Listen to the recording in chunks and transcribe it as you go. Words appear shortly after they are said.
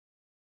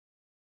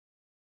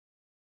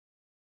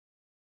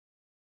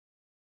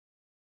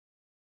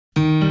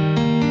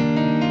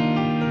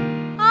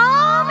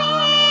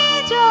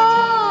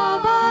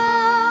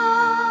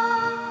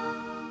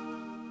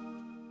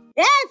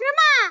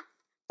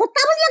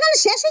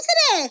তাহলে শেষ হয়েছে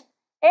রে?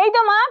 এই তো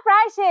মা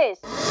প্রায় শেষ।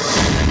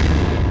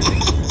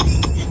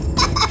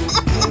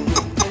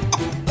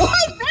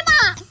 ওই প্রেমা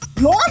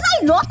লজাই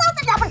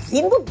লতাতে আবার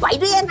সিন্ধু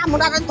বাইরে না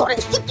মোড়ারে ধরে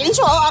কি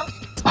সর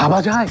ভাবা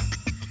যায়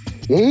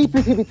এই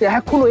পৃথিবীতে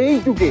এখনো এই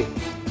যুগে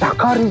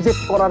টাকা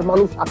রিজেক্ট করার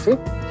মানুষ আছে?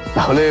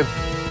 তাহলে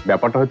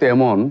ব্যাপারটা হয়তো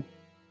এমন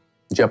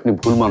যে আপনি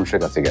ভুল মানুষের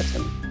কাছে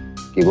গেছেন।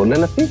 কি বললেন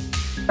আপনি?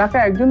 টাকা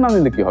একজন না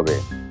নিলে কি হবে?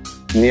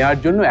 নেয়ার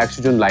জন্য 100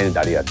 জন লাইনে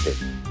দাঁড়িয়ে আছে,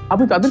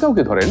 আপনি তাদের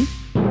কাউকে ধরেন।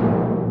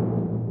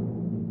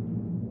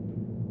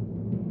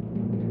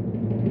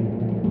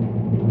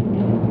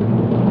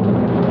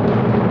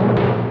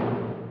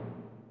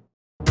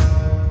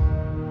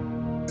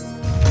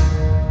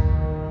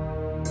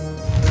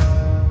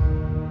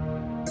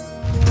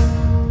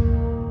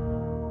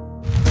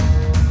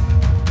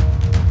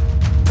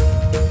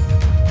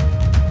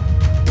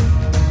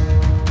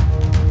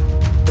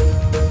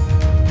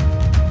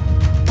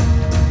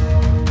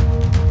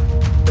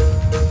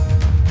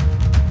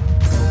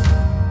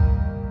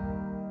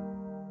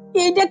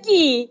 এইটা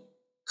কি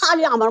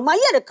খালি আমার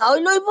মাইয়ারে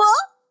খাওয়াই লইব,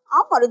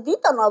 আমার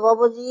দিত না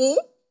বাবাজি।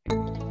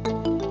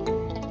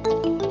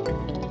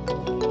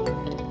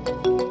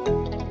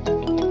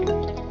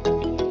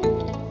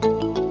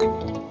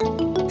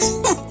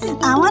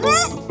 আমারে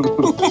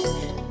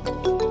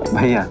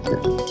ভাইয়া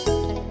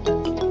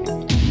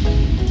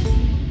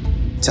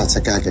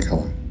চাচাকে আগে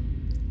খাওয়া।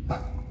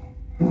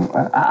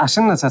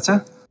 আসেন না চাচা।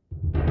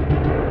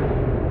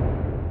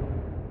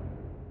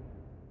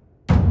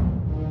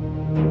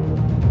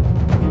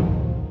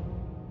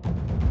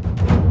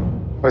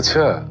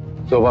 আচ্ছা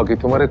জবা কি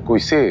তোমারে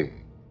কইছে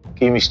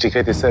কি মিষ্টি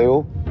খাইতে চাই ও?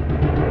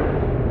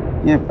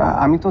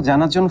 আমি তো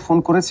জানার জন্য ফোন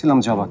করেছিলাম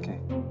জবাকে,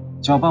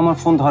 জবা আমার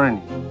ফোন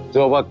ধরেনি।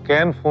 জবা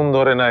কেন ফোন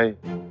ধরে নাই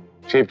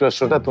সেই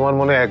প্রশ্নটা তোমার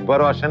মনে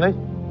একবারও আসে নাই?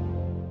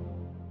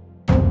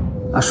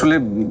 আসলে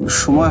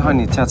সময়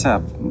হয়নি চাচা,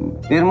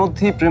 এর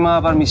মধ্যেই প্রেমা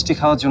আবার মিষ্টি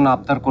খাওয়ার জন্য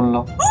আবদার করলো।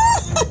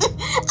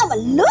 আমার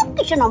লোক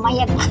কিছু না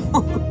মাইয়া।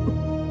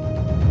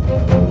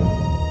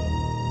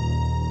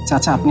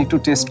 চাচা আপনি একটু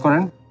টেস্ট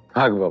করেন।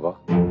 থাক বাবা,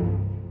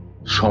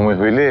 সময়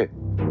হইলে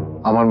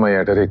আমার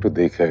মাইয়াটারে একটু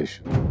দেখে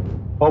আইসো।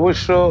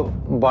 অবশ্য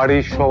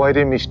বাড়ির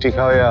সবাইরে মিষ্টি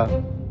খাওয়াইয়া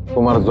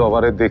তোমার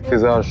জবারে দেখতে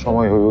যাওয়ার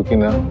সময় হইব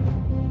কিনা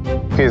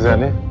কে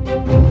জানে।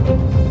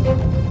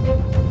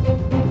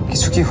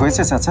 কিছু কি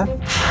হয়েছে চাচা?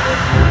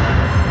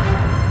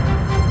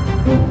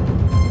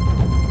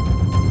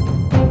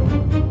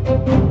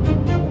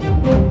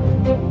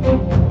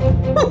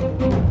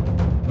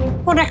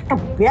 ওর একটা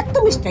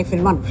বেতমিস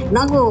টাইপের মানুষ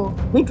না গো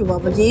মিঠু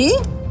বাবাজি।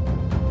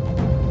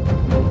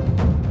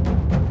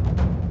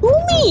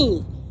 তুমি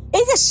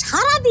এই যে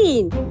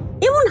সারাদিন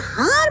এমন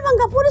হাড়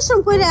ভাঙ্গা পরিশ্রম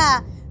কইরা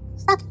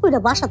চাকরি কইরা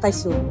বাসা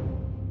তাইছো,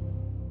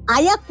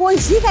 আয়া কই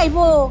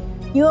শিখাইবো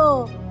কিও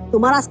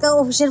তোমার আজকে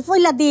অফিসের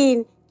পয়লা দিন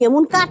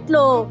কেমন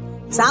কাটলো,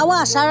 যাওয়া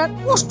আসার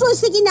কষ্ট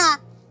হয়েছে কিনা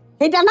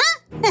এটা না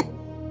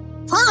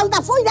ফালদা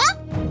ফইরা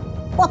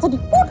কতটি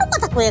কত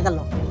কথা কয়ে গেল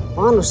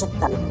মানুষের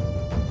কানে।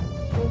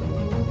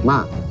 মা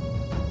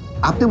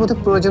আপনি বোধহয়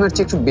প্রয়োজনের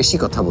চেয়ে একটু বেশি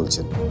কথা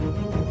বলছেন।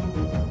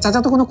 চাচা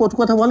তো কোনো কটু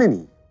কথা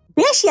বলেনি।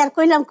 বেশি আর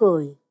কইলাম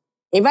কই,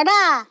 এবারা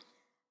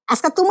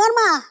আজকে তোমার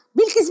মা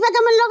বিলকিস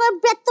বেগমের লগে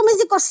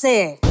বেতমিজি করছে,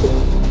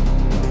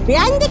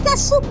 বেআইন দেখে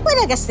চুপ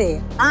করে গেছে।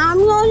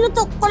 আমি হইলো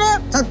তো করে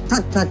থাক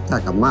থাক থাক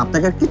থাক মা,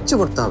 আপনাকে আর কিচ্ছু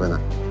করতে হবে না,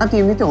 আপনি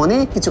এমনিতে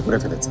অনেক কিছু করে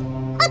ফেলেছেন।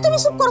 আর তুমি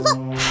চুপ করো তো।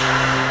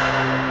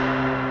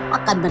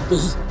 আকার দেহি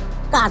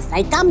কাজ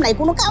নাই কাম নাই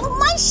কোনো কাম,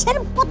 মাইশের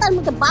পোতার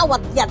মধ্যে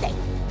বাওয়াত দিয়া দেয়।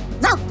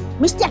 যাও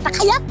মিষ্টি একটা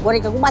খাইয়া ঘরে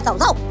গিয়ে ঘুমা যাও।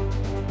 যাও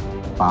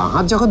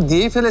হাত যখন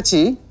দিয়ে ফেলেছি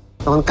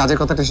তখন কাজের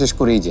কথাটা শেষ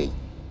করেই যাই।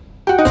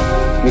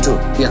 মিঠু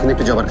তুই এখন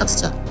একটু জবার কাছে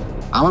চা,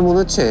 আমার মনে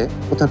হচ্ছে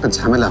কোথাও একটা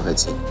ঝামেলা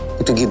হয়েছে,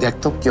 একটু গিয়ে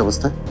দেখতো কি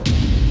অবস্থা।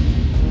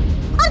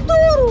 আর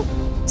দূর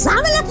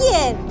ঝামেলা কি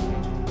এর?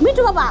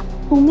 মিঠু বাবা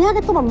তুমি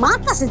আগে তোমার মার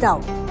কাছে যাও,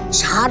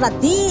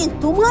 সারাদিন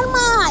তোমার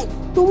মাই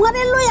তোমার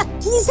লইয়া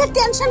কি যে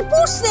টেনশন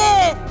করছে।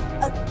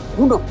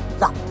 শুনো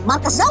যাও মার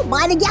কাছে যাও,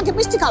 মায়ের গিয়ে আগে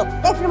মিষ্টি খাও।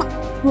 এই প্রেমা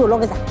তুই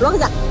লগে যা লগে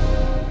যা।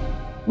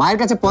 মায়ের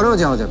কাছে পরেও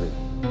যাওয়া যাবে,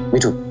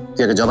 মিঠু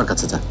তুই আগে জবার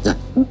কাছে যা। যা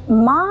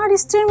মা আর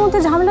স্ত্রীর মধ্যে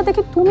ঝামেলা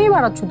থেকে তুমি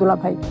বাড়াচ্ছ দুলা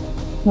ভাই।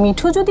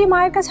 মিঠু যদি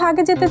মায়ের কাছে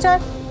আগে যেতে চায়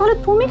তাহলে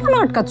তুমি কেন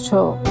আটকাচ্ছ?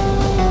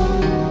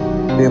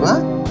 দেবা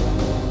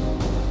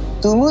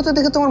তুমিও তো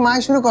দেখে তোমার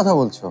মায়ের সঙ্গে কথা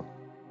বলছো,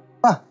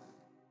 বাহ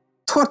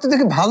তোমার তো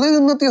দেখে ভালোই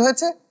উন্নতি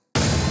হয়েছে।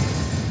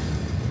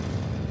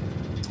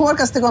 তোমার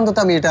কাছ থেকে অন্তত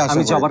আমি এটা আশা করি।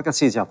 আমি জবার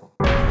কাছেই যাব।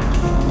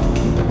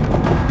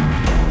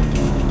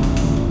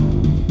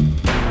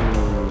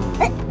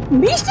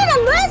 মিষ্টিটা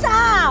লয়ে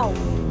যাও।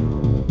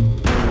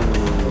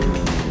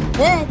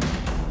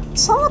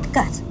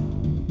 চমৎকার,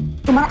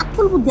 তোমার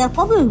আকল বুদ্ধি আর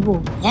কবে হইব?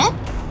 হ্যাঁ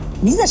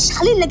নিজের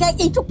শালীর লেগে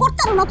এইটুকু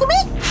করতে না তুমি?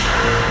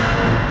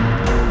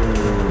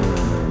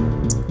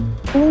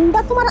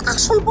 কোনটা তোমার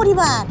আসল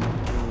পরিবার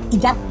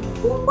এটা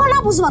কোনটা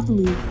বুঝবা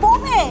তুমি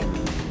কবে?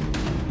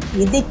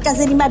 এদের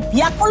কাছে নিমা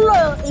বিয়া করলো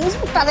এই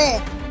মুখটারে।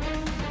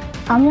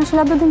 আমি আসলে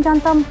এতদিন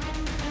জানতাম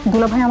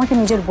দুলা ভাই আমাকে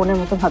নিজের বোনের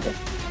মতো ভাবে,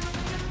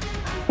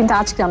 কিন্তু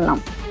আজ জানলাম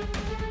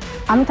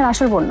আমি তার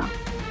আসল বোন না,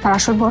 তার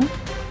আসল বোন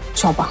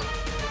জবা।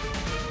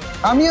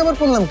 আমি আবার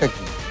করলামটা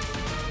কি?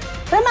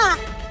 প্রেমা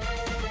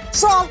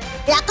চল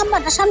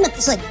একাম্মাটা সামনে তো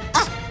চাই।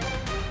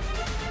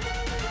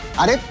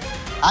 আরে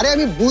আরে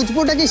আমি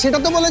বুঝবোটা কি সেটা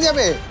তো বলে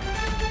যাবে।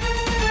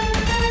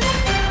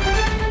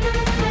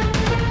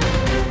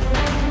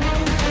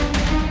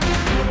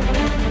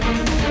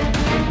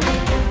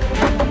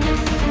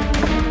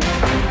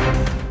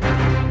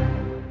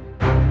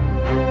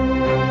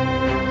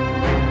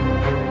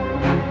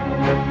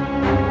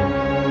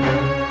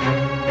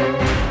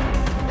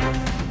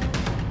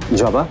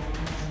 জবা,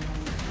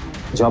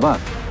 জবা,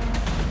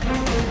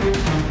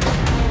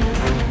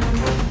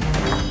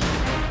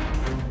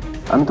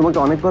 আমি তোমাকে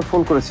অনেকবার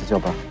ফোন করেছি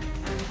জবা,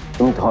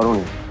 তুমি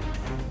ধরোনি।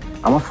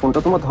 আমার ফোনটা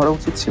তোমার ধরা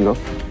উচিত ছিল।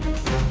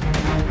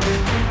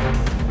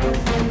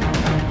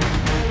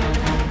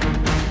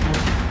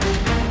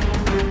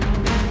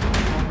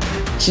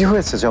 কি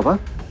হয়েছে জবা?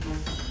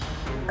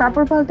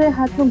 কাপড় পাল্টে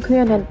হাত মুখ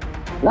ধুয়ে নেন,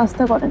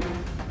 নাস্তা করেন।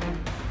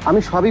 আমি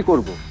সবই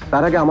করব,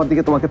 তার আগে আমার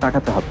দিকে তোমাকে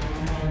তাকাতে হবে।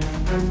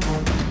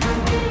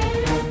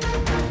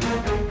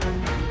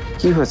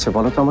 কি হয়েছে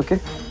বলো তো আমাকে।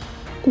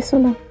 কিছু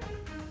না।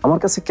 আমার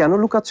কাছে কেন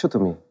লুকাচ্ছ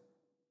তুমি?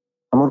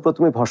 আমার উপর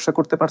তুমি ভরসা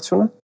করতে পারছো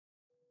না?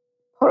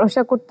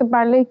 ভরসা করতে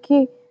পারলে কি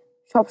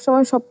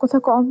সবসময় সব কথা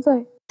কম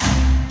যায়?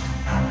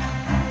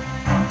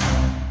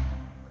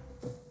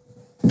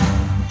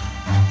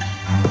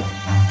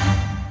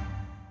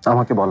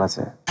 আমাকে বলা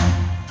যায়,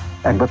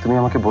 একবার তুমি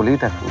আমাকে বলেই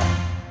দেখো না।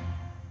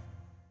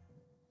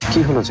 কি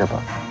হলো জবা,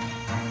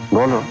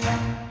 বলো।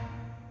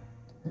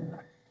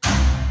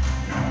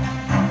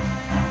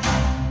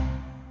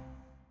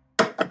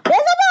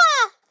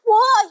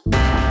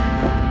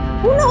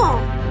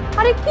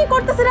 আরে কি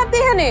করতেছেন আপনি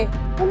এখানে?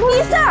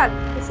 কি স্যার?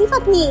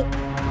 সিফাত নি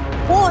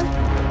কোন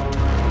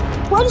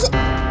কোন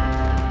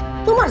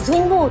তোমার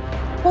জিনভূত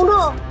কোন?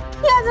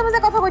 কি আজে বাজে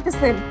কথা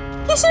কইতেছেন?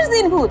 কিসের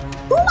জিনভূত?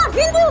 তোমার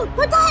জিনভূত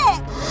কোথায়?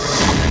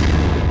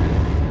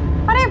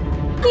 আরে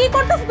কি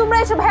করতেছ তোমরা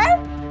এসব? হ্যাঁ,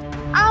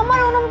 আমার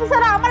অনুমতি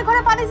ছাড়া আমার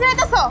ঘরে পানি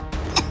ছিটাইতেছো?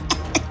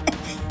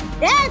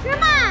 এই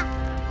প্রেমা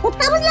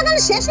কুত্তা বুঝ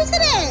লাগানো শেষ হইছে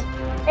রে।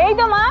 এই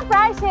তো মা,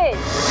 প্রায় শেষ।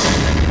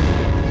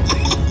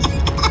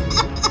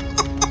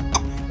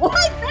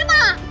 ওই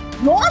প্রেমা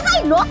লজাই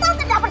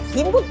লতাতে আবার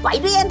জিনভূত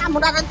বাইরে না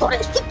মোনারে ধরে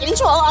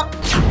কিনছো।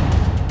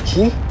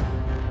 কি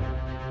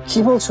কি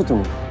বলছো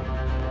তুমি?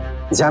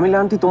 জামিলা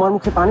আন্টি তোমার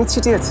মুখে পানি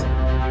ছিটিয়েছে?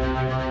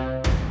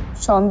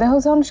 সন্দেহ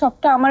যখন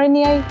সবটা আমারে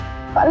নিয়েই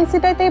পানি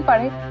ছিটাইতেই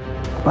পারে।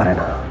 পারে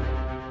না,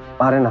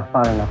 পারে না,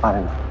 পারে না,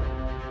 পারে না।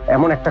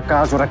 এমন একটা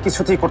কাজ ওরা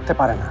কিছুতেই করতে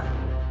পারে না।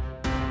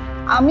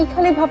 আমি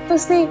খালি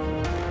ভাবতেছি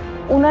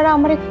ওনারা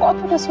আমারে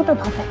কতটা ছোট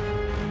ভাবে,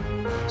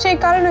 সেই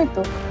কারণেই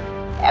তো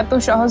এত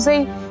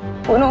সহজেই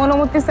কোনো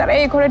অনুমতি ছাড়া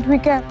এই ঘরে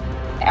ঢুকে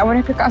এমন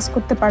একটা কাজ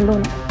করতে পারলো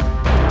না।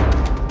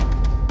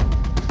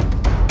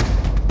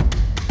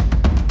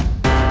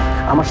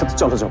 আমার সাথে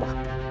চলো জবা।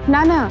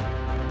 না না,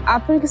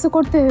 আপনার কিছু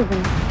করতে হবে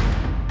না।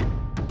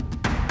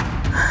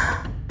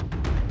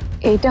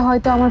 এইটা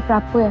হয়তো আমার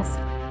প্রাপ্যই আছে।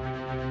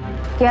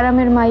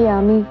 ক্যারামের মাইয়া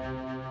আমি,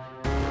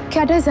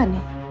 কেটে জানে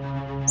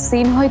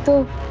সিন হয়তো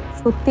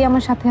সত্যি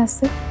আমার সাথে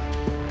আছে।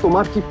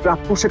 তোমার কি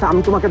প্রাপ্য সেটা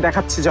আমি তোমাকে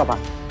দেখাচ্ছি জবা।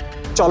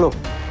 চলো,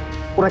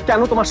 ওরা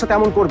কেন তোমার সাথে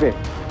এমন করবে?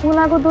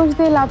 ওনাকে দোষ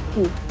দিয়ে লাভ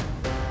কি?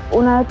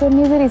 ওনারা তো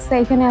নিজের ইচ্ছা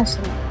এখানে আসে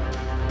না।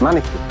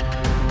 মানে কি?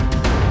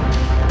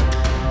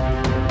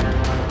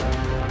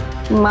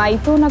 মাই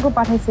তো ওনাকে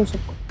পাঠাইছে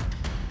এসব।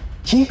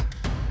 কি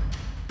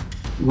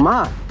মা?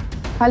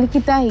 খালি কি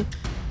তাই,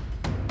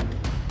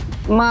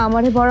 মা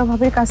আমারে বড়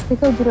ভাবের কাছ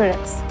থেকেও দূরে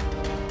রাখছে,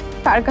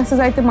 তার কাছে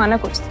যাইতে মানা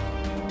করছে,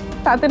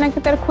 তাতে নাকি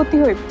তার ক্ষতি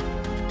হইবে।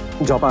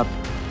 জবা,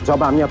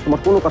 জবা, আমি আর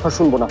তোমার কোনো কথা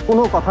শুনবো না,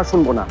 কোনো কথা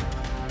শুনবো না।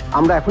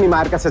 আমরা এখনই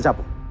মায়ের কাছে যাব,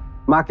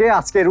 মাকে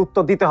আজকে এর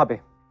উত্তর দিতে হবে।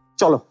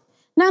 চলো।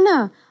 না না,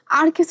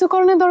 আর কিছু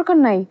করণের দরকার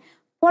নাই,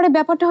 পরে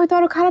ব্যাপারটা হয়তো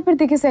আরো খারাপের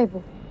দিকে যাইব।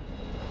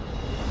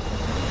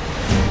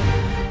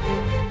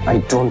 I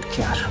don't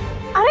care.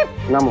 আরে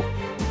নামো।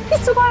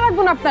 কিছু করা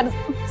লাগবে না আপনার,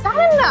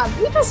 জানেন না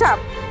বিটু সাহেব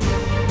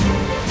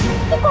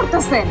কি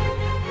করতেছেন?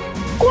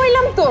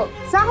 কইলাম তো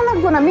যা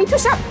লাগবে না মিঠু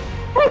সাহেব।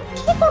 আরে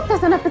কি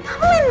করতেছেন আপনি?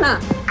 থামেন না।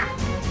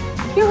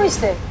 কি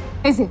হইছে?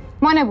 এই যে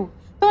মানাবো,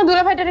 তোমার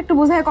দুলা ভাইটার একটু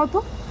বোঝায় কত,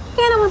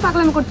 কেন আমার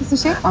পাগলামি করতেছে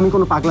সে? আমি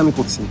কোনো পাগলামি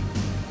করছি না।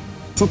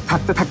 চুপ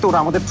থাকতে থাকতে ওরা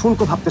আমাদের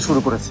ঠুনকো ভাবতে শুরু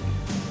করেছে।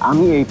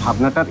 আমি এই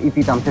ভাবনাটার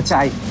ইতি টানতে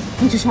চাই।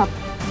 মিঠু সাহেব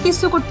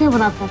কিছু করতে হবে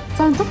না আপনার,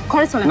 চলেন তো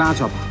ঘরে চলেন। না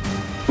জবা,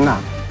 না,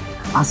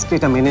 আজকে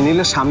এটা মেনে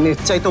নিলে সামনে এর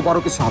চাইতেও বড়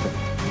কিছু হবে।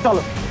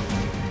 চলো।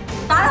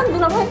 দাঁড়ান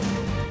দুলা ভাই,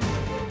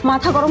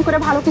 মাথা গরম করে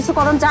ভালো কিছু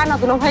করণ যায় না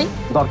দুলা ভাই।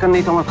 দরকার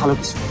নেই তো আমার ভালো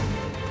কিছু,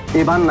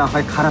 এবার না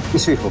হয় খারাপ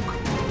কিছুই হোক।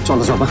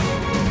 চলো জবা।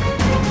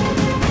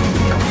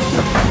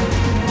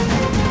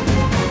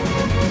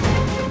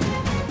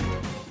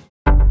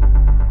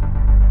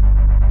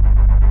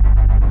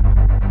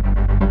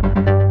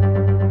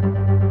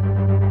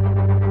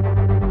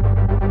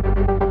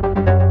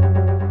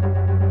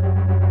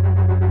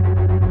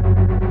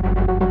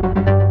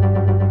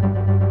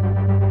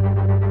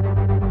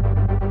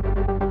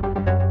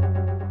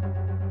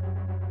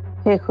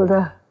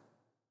 এগুলা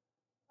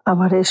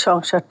আমার এই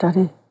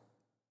সংসারটারে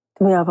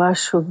তুমি আবার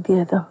সুখ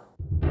দিয়ে দাও।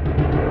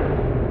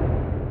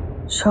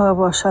 সব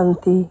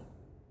অশান্তি,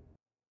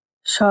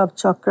 সব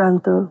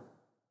চক্রান্ত,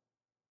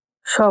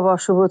 সব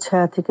অশুভ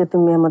ছায়া থেকে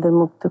তুমি আমাদের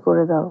মুক্ত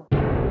করে দাও।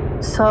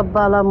 সব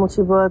বালা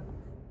মুসিবত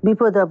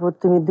বিপদ আপদ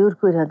তুমি দূর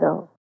করে দাও।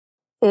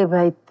 এ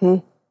বাড়িতে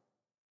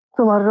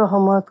তোমার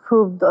রহমত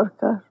খুব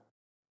দরকার।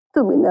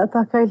 তুমি না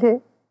তাকাইলে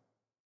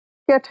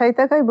কে ঠাই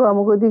তাকাইবো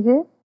আমাকে দিকে?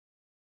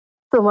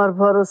 তোমার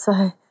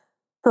ভরসায়,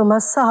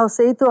 তোমার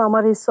সাহসেই তো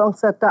আমার এই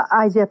সংসারটা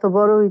আজ এত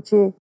বড়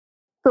হয়েছে।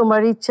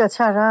 তোমার ইচ্ছা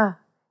ছাড়া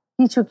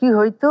কিছু কি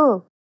হইতো?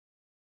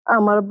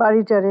 আমার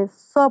বাড়িটারে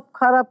সব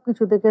খারাপ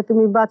কিছু থেকে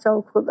তুমি বাঁচাও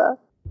খোদা।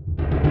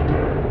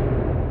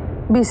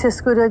 বিশেষ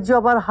করে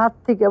জবার হাত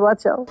থেকে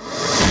বাঁচাও।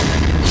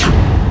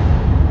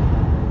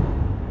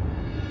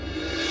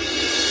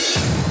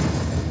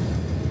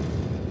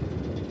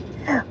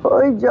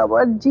 ওই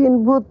জবার জিন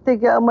ভূত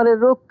থেকে আমারে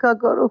রক্ষা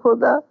করো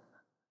খোদা,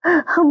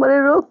 আমারে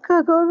রক্ষা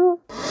করো।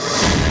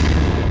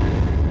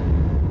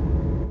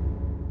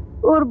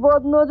 ওর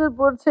বদ নজর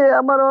পড়ছে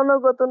আমার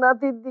অনগত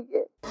নাতির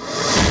দিকে।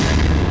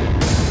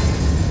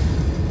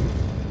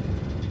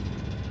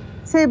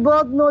 সেই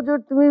বদ নজর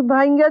তুমি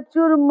ভাঙ্গা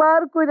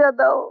চুরমার কইরা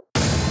দাও।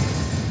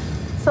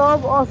 সব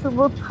অশুভ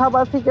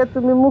খাবার থেকে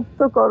তুমি মুক্ত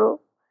করো।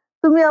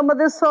 তুমি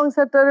আমাদের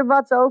সংসারটারে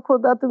বাঁচাও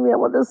খোদা, তুমি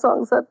আমাদের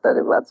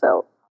সংসারটারে বাঁচাও।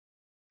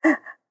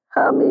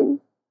 আমিন।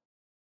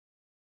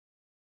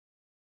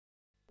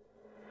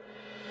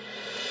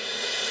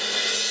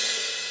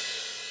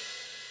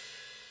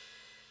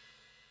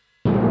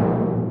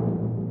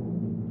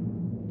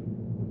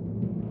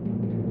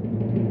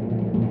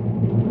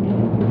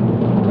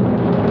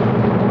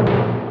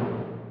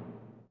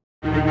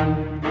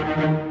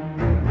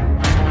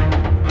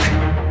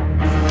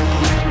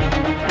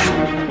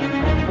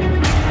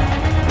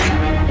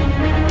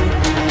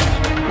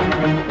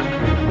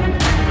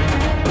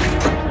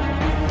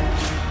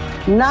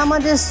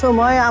 নামাজের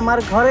সময় আমার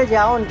ঘরে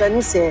যাওয়াটা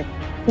নিছে,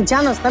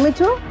 জানোস না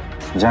মিঠু?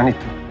 জানি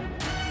তো,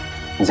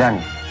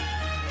 জানি।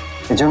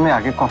 এজন্য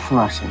আগে কখনো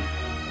আসিনি,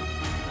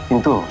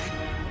 কিন্তু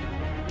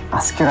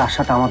আজকের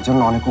আশাটা আমার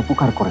জন্য অনেক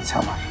উপকার করেছে।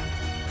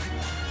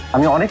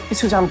 আমি অনেক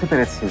কিছু জানতে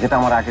পেরেছি যেটা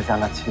আমার আগে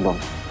জানা ছিল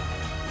না।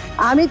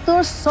 আমি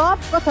তোর সব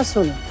কথা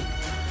শুনি,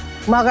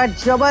 মাগার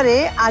জবারে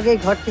আগে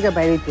ঘর থেকে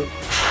বাইরেতে।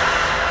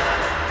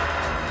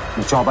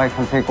 জবা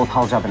এখান থেকে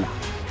কোথাও যাবে না।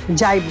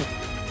 যাইব।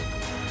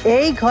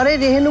 এই ঘরে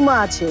রেহেনুমা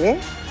আছে,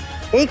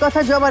 এই কথা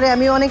জবারে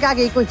আমি অনেক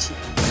আগেই কইছি।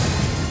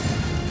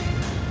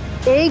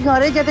 এই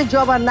ঘরে যাতে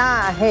জবা না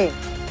আহে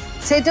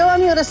সেটাও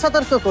আমি ওরা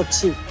সতর্ক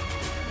করছি,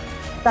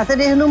 তাতে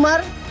রেহেনুমার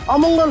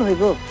অমঙ্গল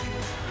হইব।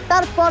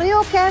 তারপরেও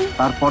কেন?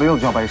 তারপরেও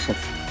জবা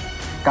এসেছে,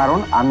 কারণ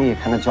আমি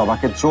এখানে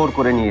জবাকে জোর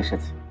করে নিয়ে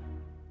এসেছি।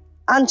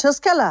 আনছস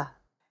খেলা?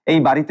 এই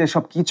বাড়িতে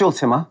সব কি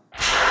চলছে মা?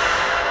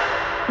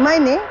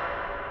 মাইনে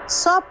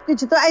সব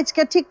কিছু তো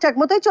আজকে ঠিকঠাক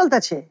মতোই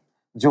চলতেছে।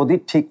 যদি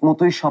ঠিক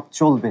মতোই সব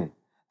চলবে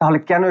তাহলে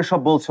কেন এসব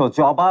বলছো?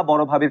 জবা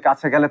বড় ভাবির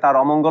কাছে গেলে তার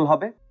অমঙ্গল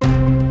হবে।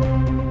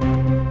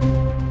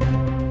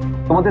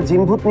 তোমাদের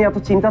জিনভূত নিয়ে এত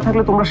চিন্তা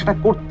থাকলে তোমরা সেটা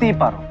করতেই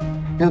পারো,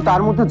 কিন্তু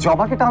তার মধ্যে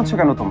জবাকে টানছো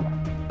কেন তোমরা?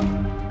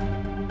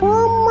 ও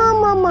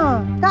মামা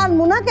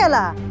টানমু না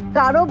কেলা?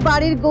 কারো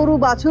বাড়ির গরু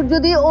বাছুর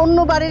যদি অন্য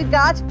বাড়ির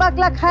গাছ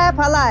পাকলা খায়া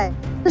ফেলায়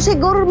তো সে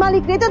গরুর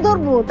মালিক রেতে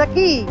ধরবো তা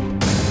কি?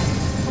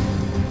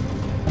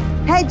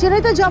 হ্যাঁ,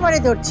 জন্যই তো জবারে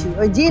ধরছি।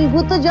 ওই জিন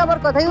ভূত তো জবার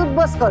কথাই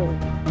উদ্বাস করে।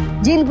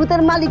 জিন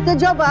ভূতের মালিক তো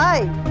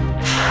জবাই।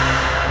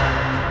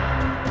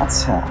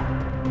 আচ্ছা,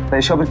 তাই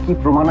এসবের কি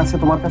প্রমাণ আছে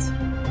তোমার কাছে?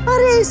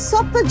 আরে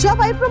সব তো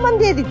জবাই প্রমাণ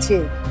দিয়ে দিচ্ছে।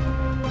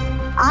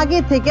 আগে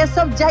থেকে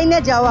সব যাই না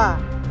যাওয়া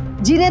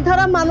জিনে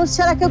ধরা মানুষ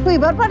ছাড়া কেউ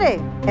কইবার পারে?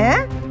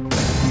 হ্যাঁ,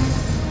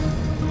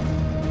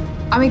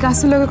 আমি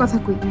গাছের লগে কথা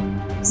কই,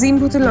 জিন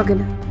ভূতের লগে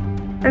না।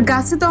 আর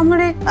গাছে তো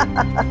আমারে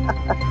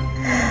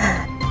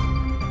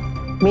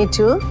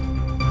মিঠু,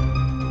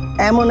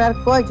 এমন আর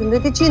কয়জন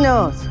তুই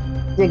চিনস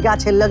যে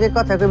গাছের লগে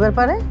কথা কইবার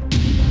পারে?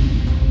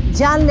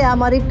 জানলে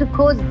আমার একটু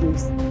খোঁজ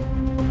দিস।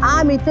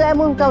 আমি তো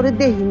এমন কাউরে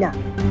দেখি না।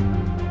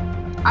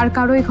 আর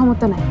কারো এই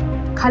ক্ষমতা নাই,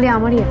 খালি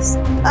আমারই আছে।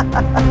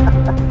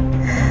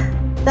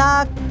 তা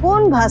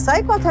কোন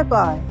ভাষায় কথা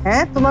কয়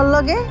হ্যাঁ তোমার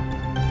লগে?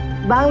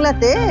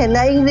 বাংলাতে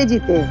না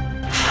ইংরেজিতে?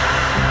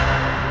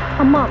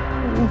 আম্মা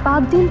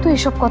বাদ দিন তো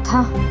এসব কথা।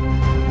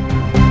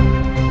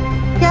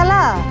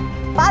 কেলা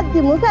বাদ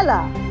দিমু কেলা?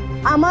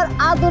 আমার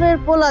আদরের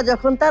পোলা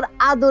যখন তার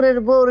আদরের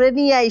বউরে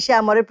নিয়ে আইসে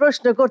আমারে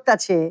প্রশ্ন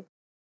করতেছে,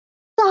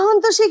 তখন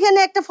তো সেখানে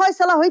একটা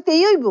ফয়সালা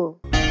হইতেই হইব।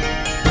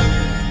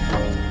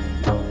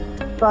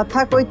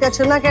 কথা কইতেছ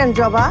না কেন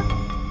জবা?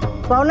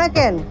 কও না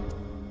কেন?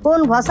 কোন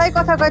ভাষায়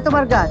কথা কয়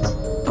তোমার গাছ?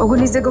 ওগো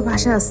নিজেগো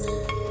ভাষা আছে,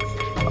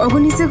 ওগো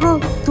নিজেগো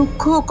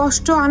দুঃখ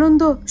কষ্ট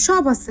আনন্দ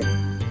সব আছে।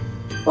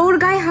 ওর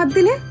গায়ে হাত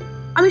দিলে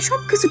আমি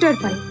সব কিছু টের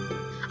পাই,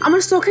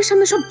 আমার চোখের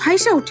সামনে সব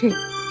ভাইসা ওঠে।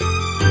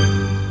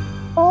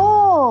 ও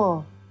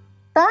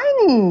তাই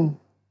নি?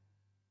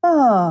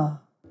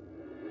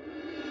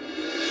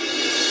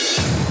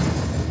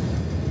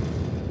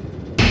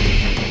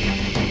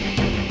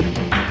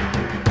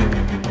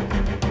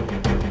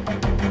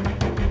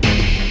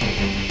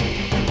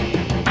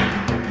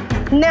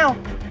 নাও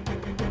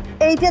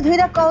এইটা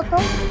ধইরা কও তো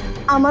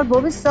আমার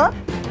ভবিষ্যৎ।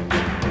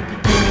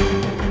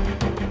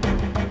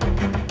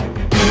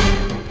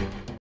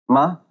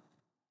 মা,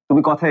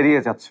 তুমি কথা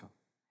এড়িয়ে যাচ্ছ।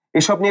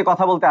 এসব নিয়ে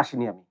কথা বলতে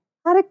আসিনি আমি।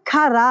 আরে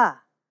খারা,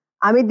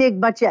 আমি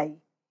দেখবা চাই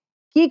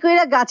কি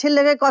কইরা গাছের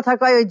লেগে কথা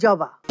কয় ওই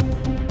জবা।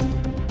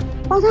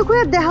 কথা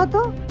কইরা দেখো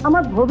তো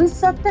আমার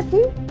ভবিষ্যৎটা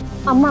কি।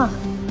 আম্মা,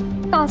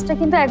 কাজটা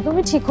কিন্তু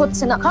একদমই ঠিক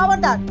হচ্ছে না।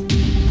 খবরদার,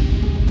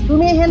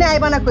 তুমি এখানে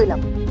আইবা না কইলাম,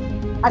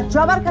 আর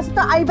জবার কাছে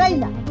তো আইবাই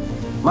না।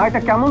 মা,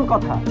 এটা কেমন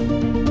কথা?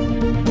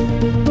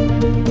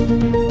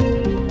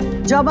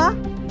 জবা,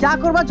 যা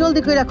করবা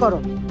জলদি কইরা করো।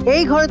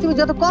 এই ঘরে তুমি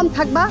যত কম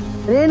থাকবা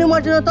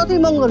রেনুমার জন্য ততই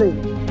মঙ্গল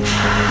হইবে।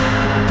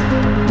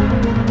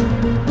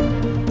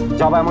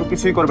 জবা এমন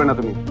কিছুই করবে না,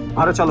 তুমি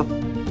ঘরে চলো।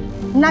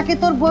 নাকি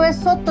তোর বউয়ের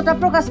সত্যটা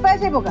প্রকাশ পায়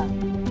যাইব গা।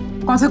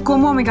 কথা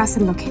কমও আমি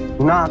গাছের লোকে।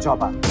 না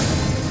জবা,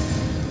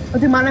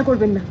 ওদের মানা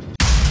করবেন না।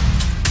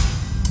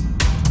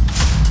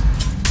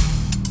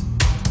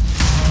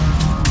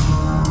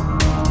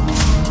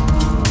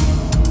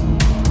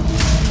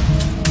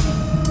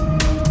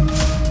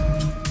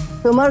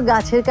 তোমার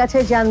গাছের কাছে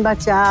জানবা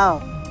চাও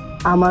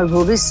আমার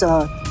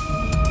ভবিষ্যৎ।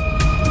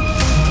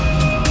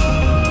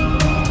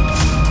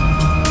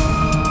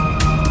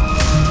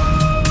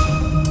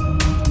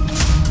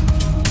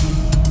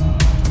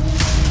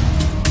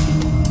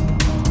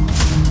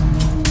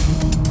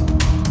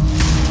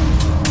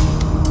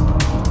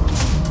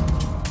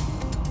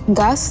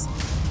 গাছ,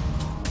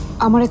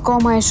 আমারে ক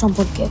মায়ের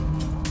সম্পর্কে।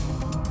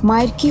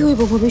 মায়ের কি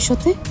হইব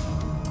ভবিষ্যতে,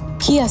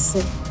 কি আছে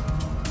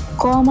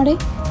ক আমারে।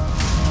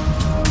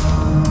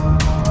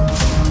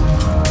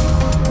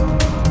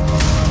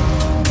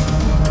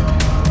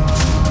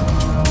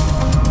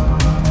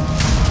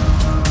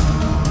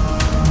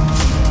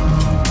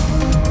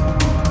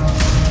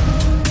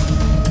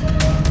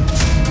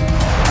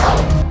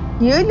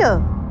 কি হইল?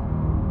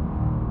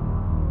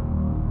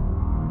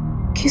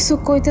 কিছু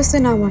কইতেছে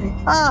না আমারে।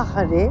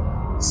 আহারে,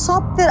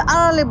 সপ্তের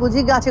আড়ালে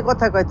বুঝি গাছে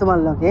কথা কয় তোমার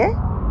লগে।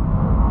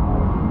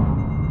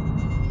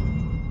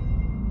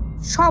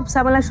 সব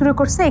ঝামেলা শুরু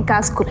করছে এই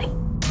গাছগুলাই।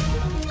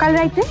 কাল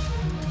রাইতে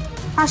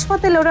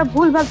হাসপাতালে ওরা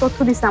ভুলভাল তথ্য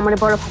দিচ্ছে আমার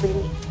বড় ভাবির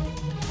নিয়ে।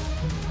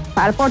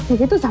 তারপর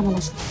থেকে তো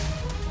ঝামেলা শুরু।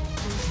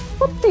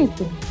 সত্যিই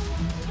তো,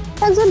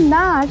 একজন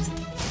নার্স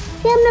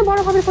কেমনে বড়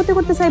ভাবির ক্ষতি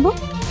করতে চাইবো?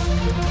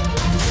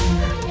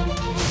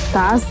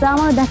 গাছ যা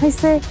আমার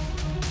দেখাইছে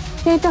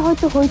সেটা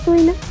হয়তো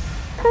হইতোই না।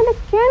 তাহলে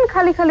কেন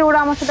খালি খালি ওরা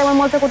আমার সাথে আমার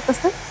মজা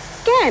করতেছে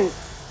কেন?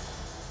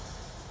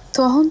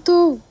 তখন তো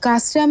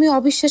গাছরে আমি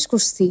অবিশ্বাস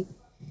করছি,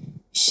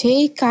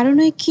 সেই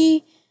কারণে কি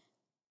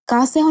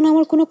গাছ এখন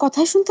আমার কোনো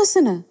কথাই শুনতেছে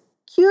না?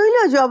 কি হইল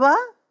জবা?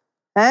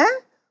 হ্যাঁ,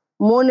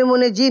 মনে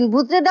মনে জিন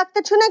ভূতরে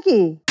ডাকতেছ নাকি?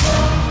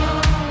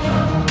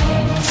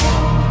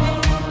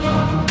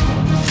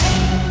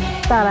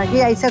 তার আগে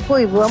আইসা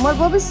কইব আমার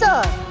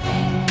ভবিষ্যৎ।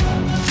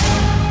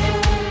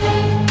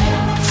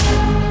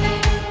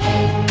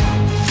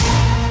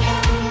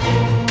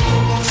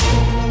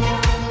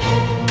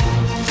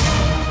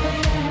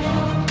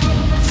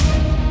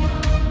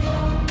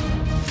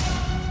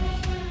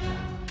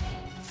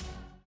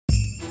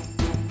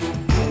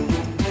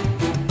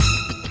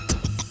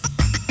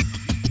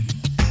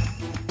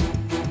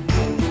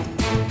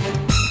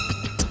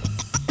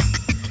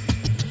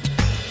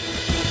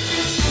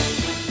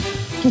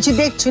 কিছু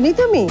দেখছো নি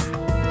তুমি?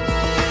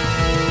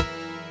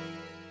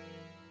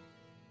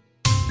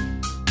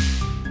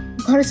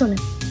 ঘরে চলেন।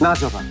 না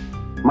জবা,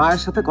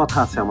 মায়ের সাথে কথা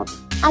আছে আমাদের।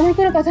 আমার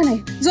কোনো কথা নাই,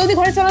 জলদি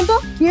ঘরে চলেন তো।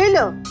 কি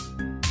হইলো?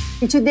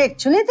 কিছু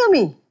দেখছো নি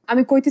তুমি?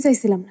 আমি কইতে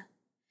চাইছিলাম না,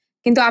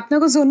 কিন্তু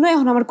আপনাকে জন্য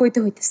এখন আমার কইতে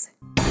হইতেছে।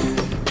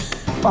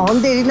 তখন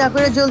দেরি না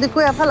করে জলদি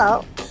কইয়া ফেলাও।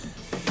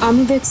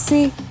 আমি দেখছি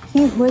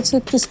কি হয়েছে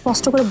একটু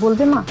স্পষ্ট করে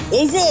বলবে মা?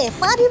 এই যে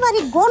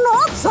পারিবারিক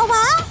গণক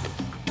জবা,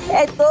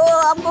 এই তো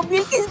আমগো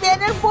বিলকিস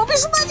বেনের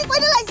ভবিষ্যৎবাণী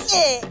কইরা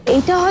লাইছে।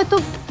 এটা হয়তো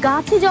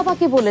গাছই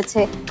জবাকে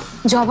বলেছে।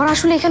 জবার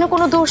আসলে এখানে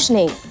কোনো দোষ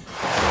নেই।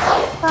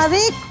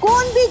 আরে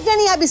কোন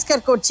বিজ্ঞানী আবিষ্কার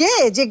করছে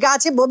যে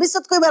গাছে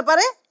ভবিষ্যৎ কইবার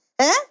পারে?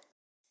 হ্যাঁ,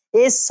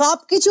 এ সব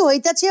কিছু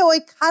হইতাছে ওই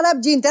খারাপ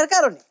জিনটার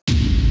কারণে।